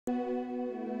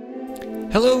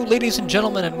Hello ladies and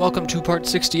gentlemen, and welcome to part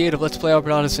 68 of Let's Play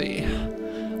Odyssey.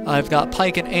 I've got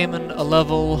Pike and Eamon a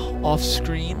level off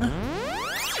screen,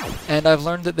 and I've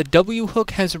learned that the W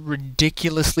hook has a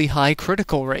ridiculously high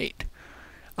critical rate.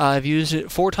 I've used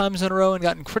it 4 times in a row and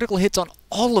gotten critical hits on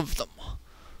all of them.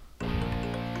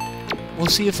 We'll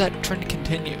see if that trend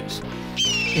continues.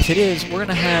 If it is, we're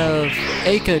gonna have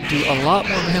Eka do a lot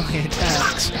more melee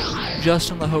attacks,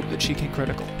 just in the hope that she can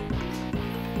critical.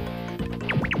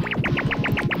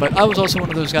 But I was also one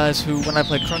of those guys who, when I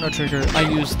played Chrono Trigger, I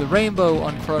used the rainbow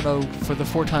on Chrono for the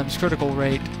 4 times critical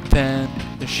rate than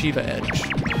the Shiva Edge,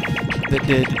 that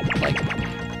did, like,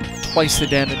 twice the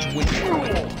damage when you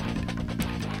critical.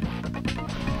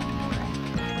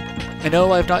 I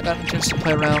know I've not gotten a chance to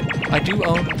play around. I do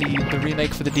own the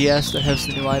remake for the DS that has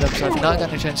the new items, so I've not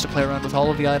gotten a chance to play around with all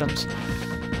of the items,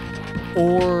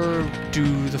 or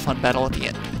do the fun battle at the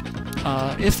end.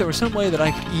 If there was some way that I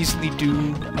could easily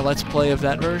do a Let's Play of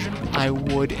that version, I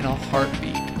would in a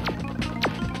heartbeat.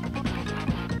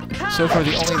 So far,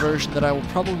 the only version that I will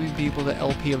probably be able to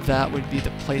LP of that would be the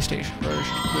PlayStation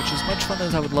version, which, as much fun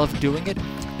as I would love doing it,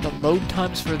 the load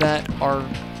times for that are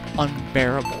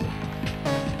unbearable.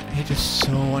 They're just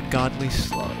so ungodly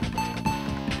slow.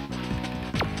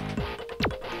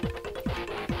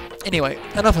 Anyway,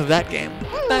 enough of that game.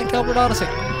 Back to Odyssey.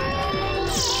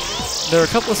 There are a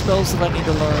couple of spells that I need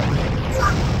to learn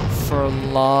for a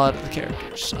lot of the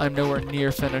characters. I'm nowhere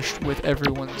near finished with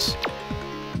everyone's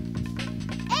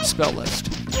spell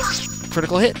list.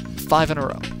 Critical hit, 5 in a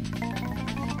row.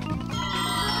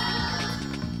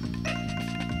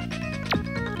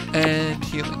 And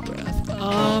healing breath.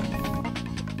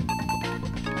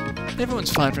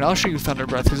 Everyone's fine for now. I'll show you Thunder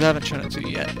Breath because I haven't shown it to you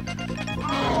yet.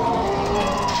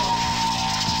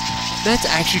 That's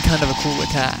actually kind of a cool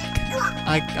attack.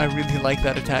 I really like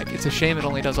that attack. It's a shame it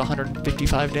only does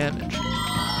 155 damage.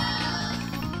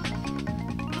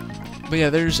 But yeah,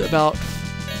 there's about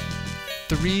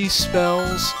 3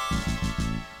 spells.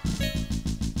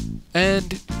 And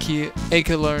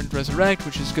Eka learned Resurrect,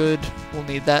 which is good. We'll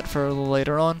need that for a little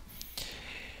later on.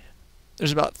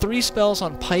 There's about 3 spells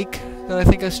on Pike that I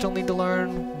think I still need to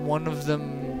learn. One of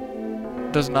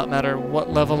them does not matter what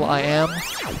level I am.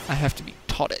 I have to be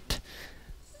taught it.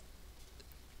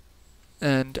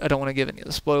 And I don't want to give any of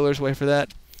the spoilers away for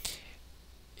that.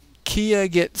 Kia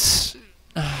gets...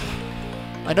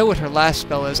 I know what her last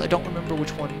spell is. I don't remember which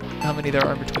one, how many there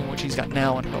are between what she's got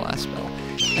now and her last spell.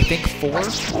 I think 4?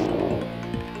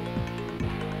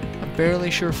 I'm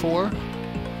barely sure 4.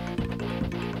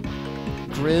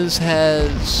 Grizz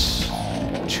has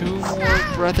 2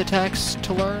 more breath attacks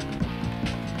to learn.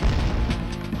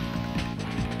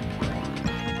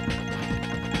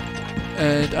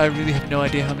 And I really have no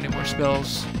idea how many more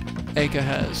spells Eka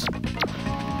has.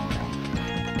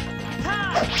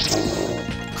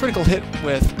 Critical hit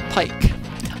with Pike.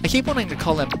 I keep wanting to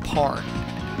call him Parn.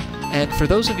 And for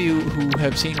those of you who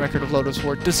have seen Record of Lodoss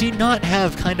War, does he not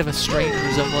have kind of a strange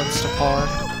resemblance to Parn?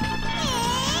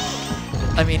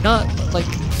 I mean, not like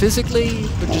physically,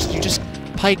 but just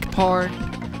Pike Parn,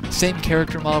 same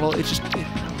character model. It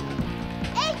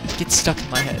gets stuck in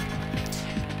my head.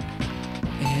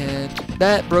 And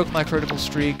that broke my critical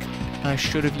streak. I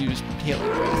should have used Healing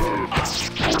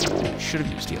Breath. Should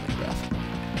have used Healing Breath.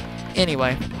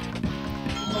 Anyway,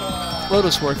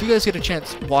 Lodoss War, if you guys get a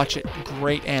chance, watch it.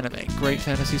 Great anime. Great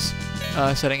fantasy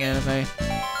setting anime.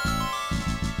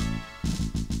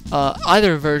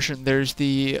 Either version, there's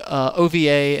the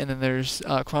OVA, and then there's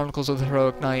Chronicles of the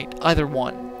Heroic Knight. Either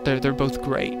one. They're both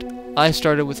great. I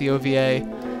started with the OVA.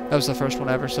 That was the first one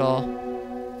I ever saw.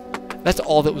 That's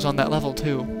all that was on that level,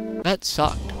 too. That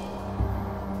sucked.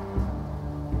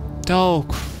 Oh,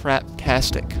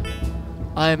 crap-tastic.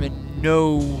 I am in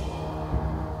no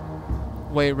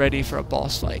way ready for a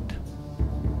boss fight.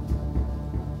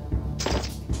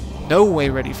 No way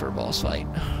ready for a boss fight.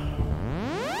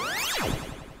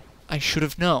 I should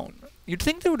have known. You'd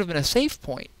think there would have been a save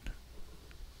point.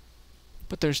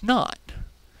 But there's not.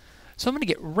 So I'm gonna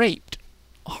get raped.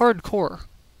 Hardcore.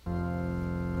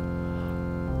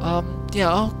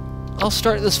 Yeah, I'll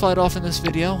start this fight off in this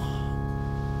video.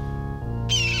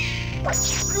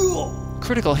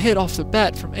 Critical hit off the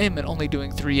bat from Eamon, only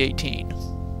doing 318.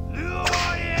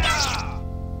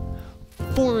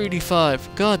 485.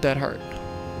 God, that hurt.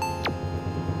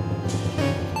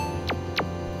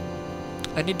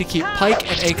 I need to keep Pike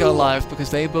and Eka alive because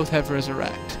they both have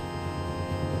Resurrect.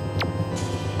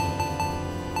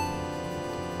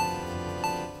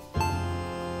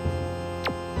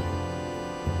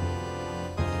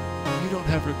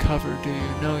 Have recovered, do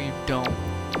you? No, you don't.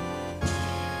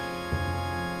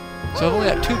 So I've only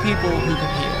got 2 people who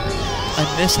can heal.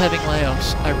 I miss having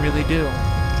Laos. I really do.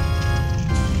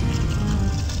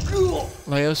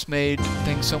 Laos made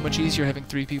things so much easier having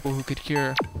 3 people who could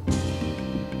cure.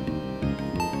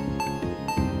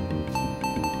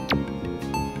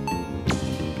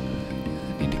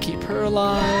 I need to keep her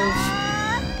alive.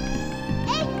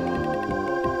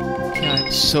 Okay,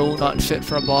 I'm so not fit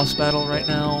for a boss battle right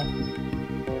now.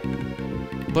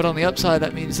 But on the upside,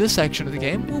 that means this section of the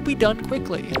game will be done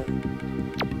quickly.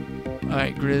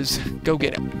 Alright, Grizz, go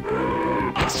get him.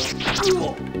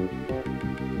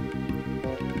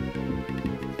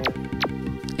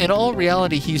 In all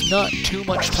reality, he's not too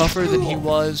much tougher than he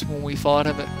was when we fought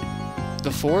him at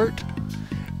the fort.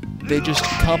 They just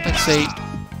compensate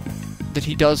that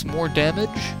he does more damage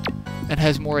and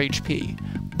has more HP.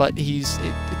 But it's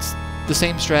the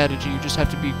same strategy, you just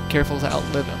have to be careful to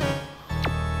outlive him.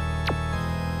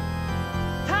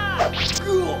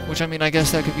 Which, I mean, I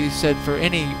guess that could be said for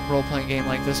any role-playing game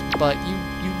like this, but you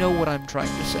know what I'm trying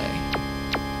to say.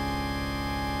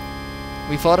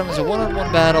 We fought him as a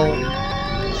one-on-one battle.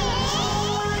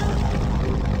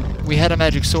 We had a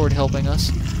magic sword helping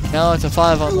us. Now it's a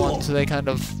 5-on-1, so they kind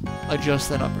of adjust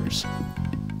the numbers.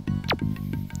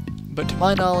 But to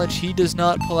my knowledge, he does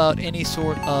not pull out any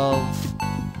sort of,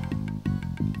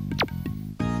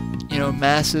 you know,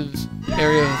 massive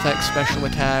area of effect special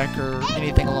attack or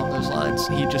anything along those lines.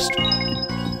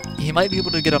 He might be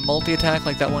able to get a multi-attack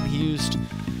like that one he used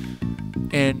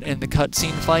in the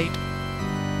cutscene fight.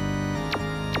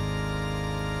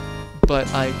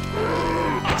 But I'm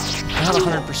not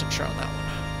 100% sure on that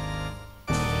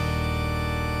one.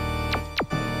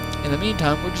 In the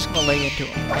meantime, we're just gonna lay into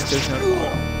him like there's no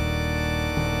tomorrow.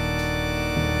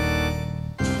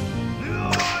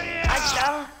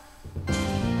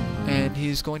 And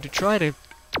he's going to try to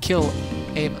kill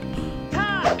Eamon.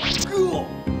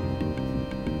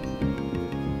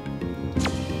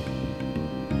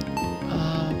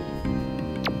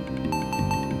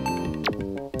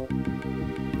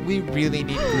 We really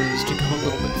need Grizz to go a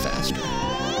little bit faster.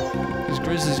 Because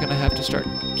Grizz is going to have to start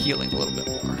healing a little bit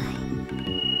more.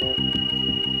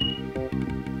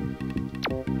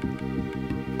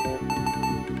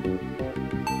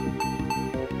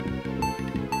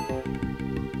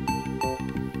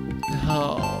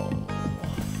 Oh.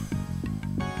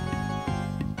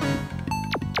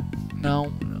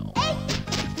 No.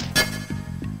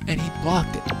 And he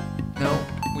blocked it. No,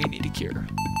 we need to cure.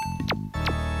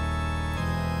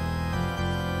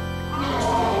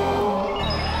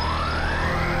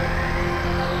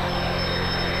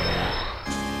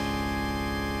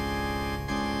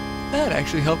 That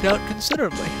actually helped out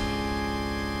considerably.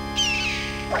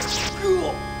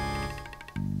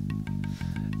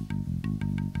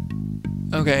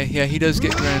 Okay, yeah, he does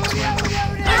get Grand Swing.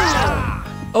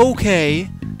 Okay,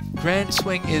 Grand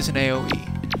Swing is an AoE.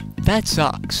 That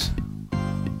sucks.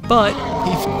 But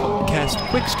he's cast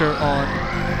Quickster on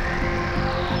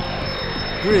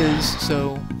Grizz,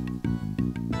 so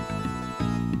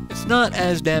it's not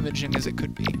as damaging as it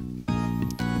could be.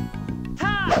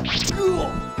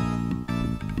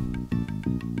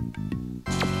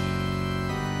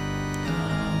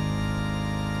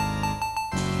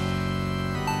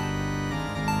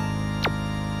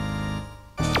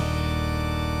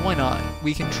 Why not?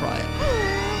 We can try it.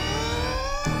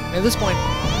 At this point,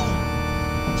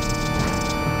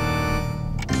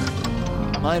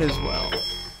 might as well.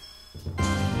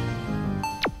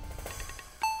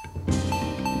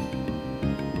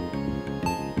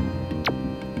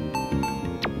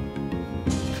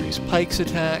 Increase Pike's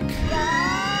attack.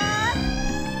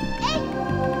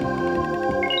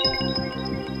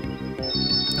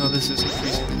 No, this is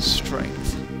increasing his strength.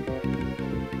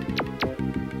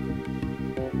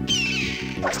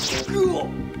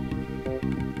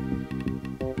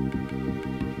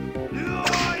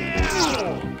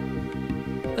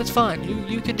 That's fine.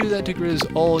 You can do that to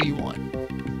Grizz all you want.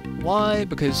 Why?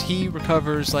 Because he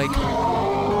recovers like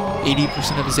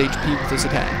 80% of his HP with his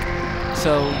attack.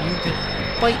 So you can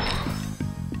fight me.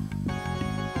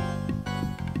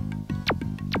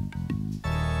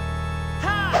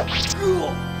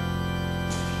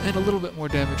 And a little bit more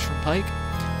damage from Pike.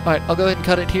 Alright, I'll go ahead and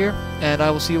cut it here, and I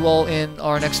will see you all in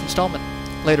our next installment.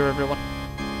 Later, everyone.